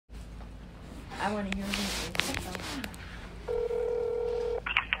I want to hear this.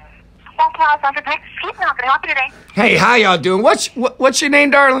 How can I help you today? Hey, how y'all doing? What's your name,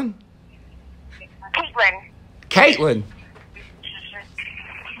 darling? Caitlin. Caitlin.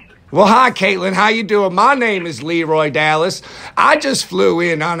 Well, hi, Caitlin. How you doing? My name is Leroy Dallas. I just flew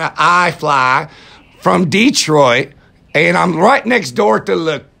in on an iFly from Detroit, and I'm right next door to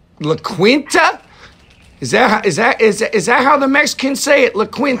La Quinta. Is that how the Mexicans say it, La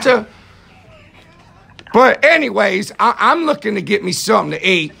Quinta? But anyways, I'm looking to get me something to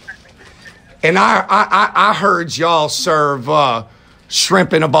eat, and I heard y'all serve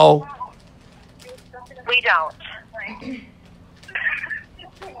shrimp in a bowl. We don't.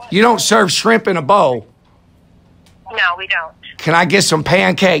 You don't serve shrimp in a bowl. No, we don't. Can I get some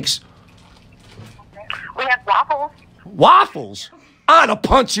pancakes? We have waffles. Waffles? I'd have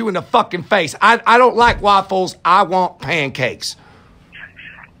punch you in the fucking face. I don't like waffles. I want pancakes.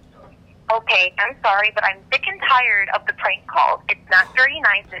 Okay, I'm sorry, but I'm sick and tired of the prank calls. It's not very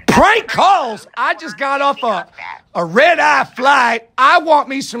nice. Prank calls? I just got off a red-eye flight. I want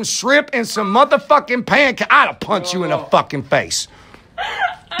me some shrimp and some motherfucking pancakes. I'd have punch you in the fucking face.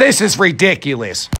 This is ridiculous.